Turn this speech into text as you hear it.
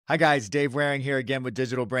Hi guys, Dave Waring here again with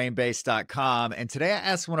digitalbrainbase.com. And today I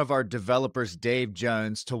asked one of our developers, Dave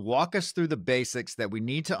Jones, to walk us through the basics that we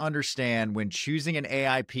need to understand when choosing an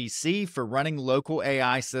AI PC for running local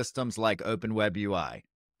AI systems like Open WebUI.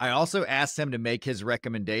 I also asked him to make his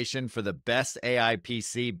recommendation for the best AI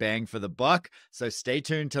PC bang for the buck. So stay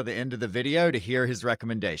tuned till the end of the video to hear his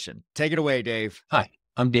recommendation. Take it away, Dave. Hi,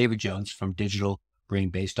 I'm David Jones from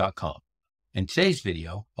digitalbrainbase.com. In today's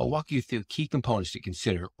video, I'll walk you through key components to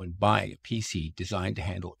consider when buying a PC designed to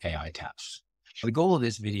handle AI tasks. The goal of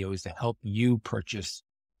this video is to help you purchase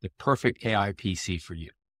the perfect AI PC for you.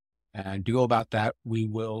 And to go about that, we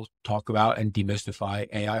will talk about and demystify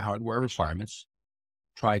AI hardware requirements,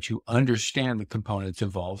 try to understand the components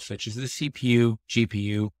involved, such as the CPU,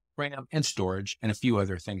 GPU, RAM, and storage, and a few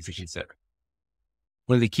other things to consider.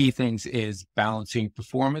 One of the key things is balancing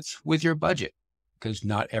performance with your budget, because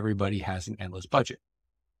not everybody has an endless budget.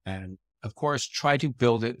 And of course, try to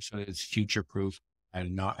build it so that it's future-proof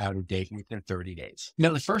and not out of date within 30 days.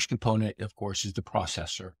 Now, the first component, of course, is the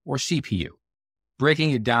processor or CPU.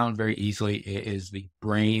 Breaking it down very easily, it is the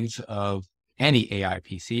brains of any AI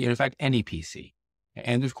PC, and in fact, any PC.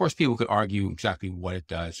 And of course, people could argue exactly what it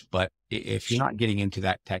does, but if you're not getting into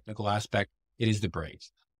that technical aspect, it is the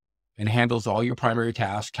brains. And handles all your primary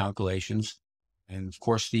tasks, calculations. And of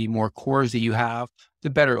course, the more cores that you have, the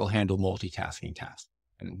better it'll handle multitasking tasks.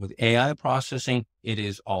 And with AI processing, it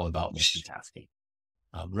is all about multitasking.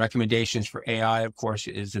 Recommendations for AI, of course,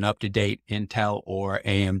 is an up-to-date Intel or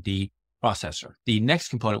AMD processor. The next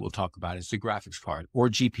component we'll talk about is the graphics card or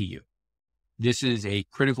GPU. This is a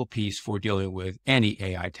critical piece for dealing with any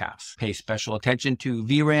AI tasks. Pay special attention to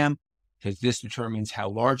VRAM, because this determines how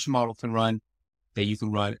large the model can run, that you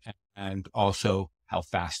can run, and also how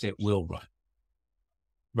fast it will run.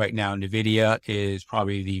 Right now, NVIDIA is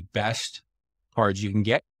probably the best cards you can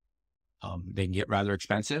get. They can get rather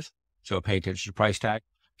expensive, so pay attention to price tag.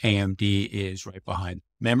 AMD is right behind.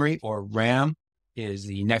 Memory or RAM is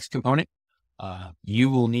the next component. You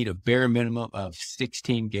will need a bare minimum of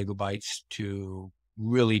 16 gigabytes to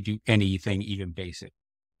really do anything, even basic.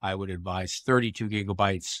 I would advise 32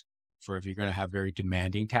 gigabytes for if you're going to have very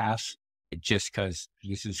demanding tasks, just because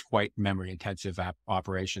this is quite memory intensive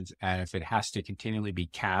operations. And if it has to continually be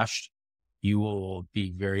cached, you will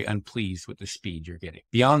be very unpleased with the speed you're getting.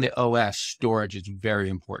 Beyond the OS, storage is very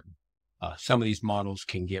important. Some of these models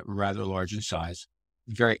can get rather large in size,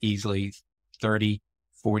 very easily 30,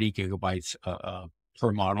 40 gigabytes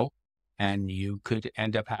per model. And you could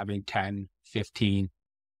end up having 10, 15,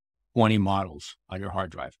 20 models on your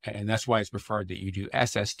hard drive. And that's why it's preferred that you do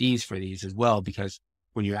SSDs for these as well, because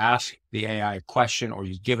when you ask the AI a question or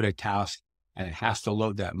you give it a task and it has to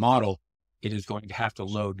load that model, it is going to have to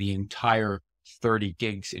load the entire 30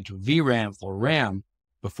 gigs into VRAM or RAM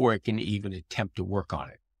before it can even attempt to work on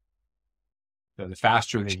it. So the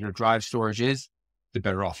faster that your drive storage is, the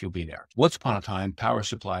better off you'll be there. Once upon a time, power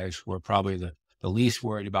supplies were probably the least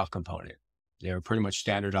worried about component. They were pretty much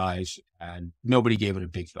standardized and nobody gave it a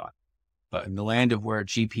big thought. But in the land of where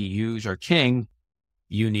GPUs are king,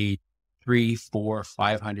 you need 300, 400,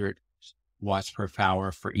 500 watts per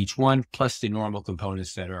power for each one, plus the normal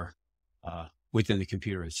components that are within the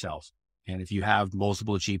computer itself. And if you have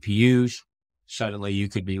multiple GPUs, suddenly you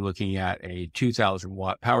could be looking at a 2000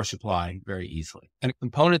 watt power supply very easily. And a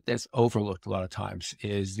component that's overlooked a lot of times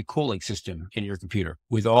is the cooling system in your computer.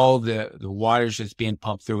 With all the wattage that's being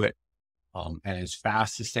pumped through it, and as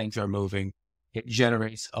fast as things are moving, it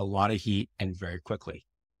generates a lot of heat and very quickly.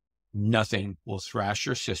 Nothing will thrash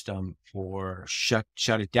your system or shut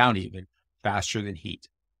it down even faster than heat.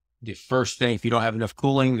 The first thing, if you don't have enough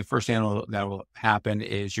cooling, the first thing that will happen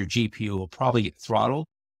is your GPU will probably get throttled.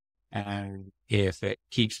 And if it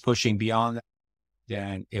keeps pushing beyond that,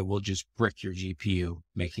 then it will just brick your GPU,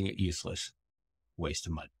 making it useless. Waste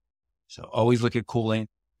of money. So always look at cooling,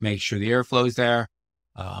 make sure the airflow is there.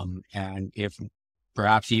 And if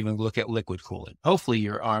perhaps even look at liquid cooling. Hopefully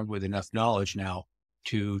you're armed with enough knowledge now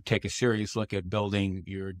to take a serious look at building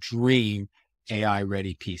your dream AI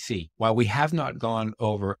ready PC. While we have not gone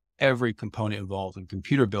over every component involved in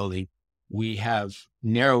computer building, we have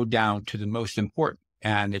narrowed down to the most important.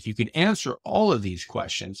 And if you can answer all of these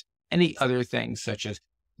questions, any other things such as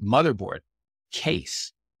motherboard,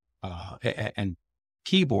 case, and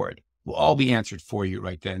keyboard will all be answered for you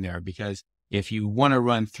right then and there. Because if you want to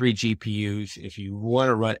run 3 GPUs, if you want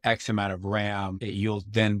to run X amount of RAM, you'll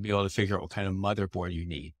then be able to figure out what kind of motherboard you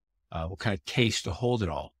need, what kind of case to hold it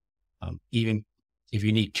all. Even if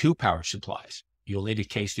you need 2 power supplies, you'll need a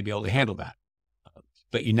case to be able to handle that.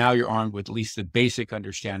 But now you're armed with at least the basic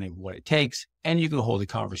understanding of what it takes, and you can hold a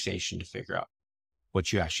conversation to figure out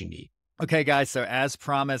what you actually need. Okay, guys, so as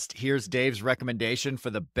promised, here's Dave's recommendation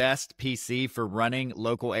for the best PC for running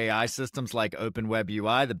local AI systems like Open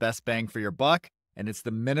WebUI, the best bang for your buck. And it's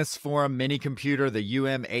the Minisforum mini computer, the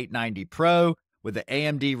UM890 Pro, with the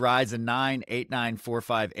AMD Ryzen 9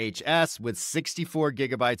 8945HS with 64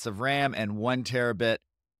 gigabytes of RAM and 1 terabit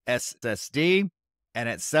SSD. And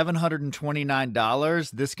at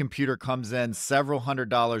 $729, this computer comes in several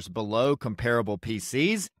 $100s below comparable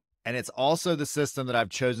PCs. And it's also the system that I've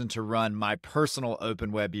chosen to run my personal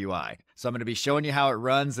Open WebUI. So I'm going to be showing you how it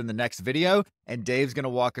runs in the next video. And Dave's going to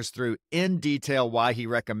walk us through in detail why he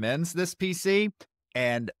recommends this PC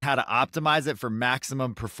and how to optimize it for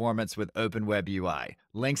maximum performance with Open WebUI.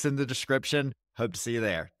 Links in the description. Hope to see you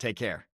there. Take care.